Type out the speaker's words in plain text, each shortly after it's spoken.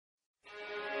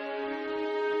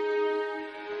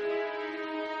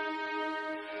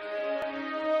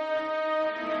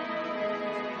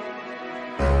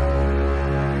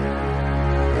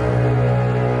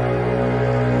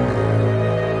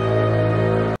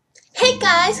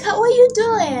you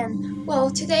doing? Well,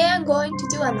 today I'm going to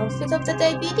do an outfit of the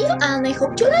day video and I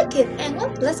hope you like it. And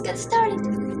well, let's get started.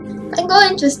 I'm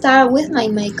going to start with my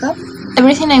makeup.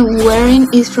 Everything I'm wearing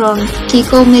is from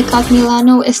Kiko Makeup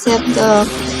Milano except the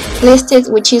lipstick,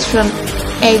 which is from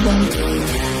Avon.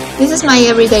 This is my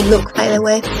everyday look, by the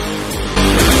way.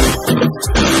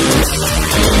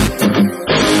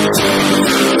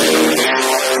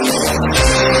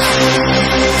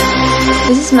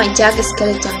 This is my Jack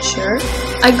Skellington shirt.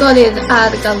 I got it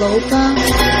at Galopa.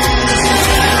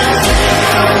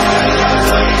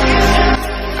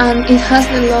 And it has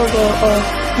the logo of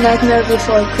Nightmare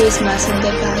Before Christmas on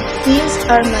the back. These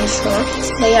are my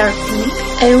shorts. They are pink.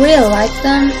 I really like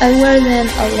them. I wear them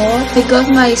a lot. I got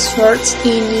my shorts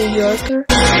in New Yorker.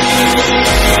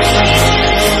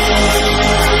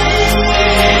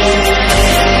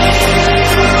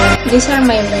 These are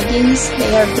my leggings.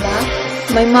 They are black.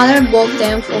 My mother bought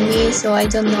them for me, so I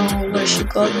don't know where she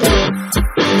got them.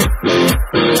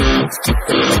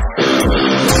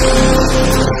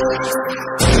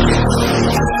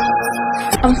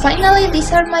 And finally,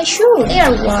 these are my shoes. They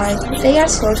are white. They are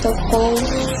sort of old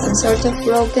and sort of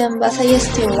broken, but I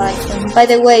still like them. By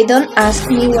the way, don't ask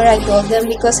me where I got them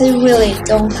because I really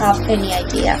don't have any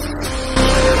idea.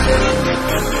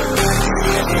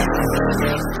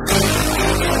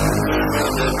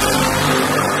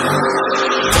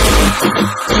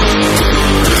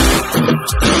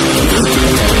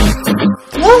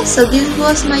 Well, so this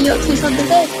was my outfit of the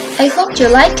day. I hope you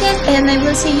like it and I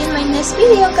will see you in my next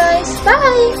video, guys.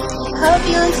 Bye! Have a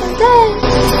beautiful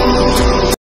day!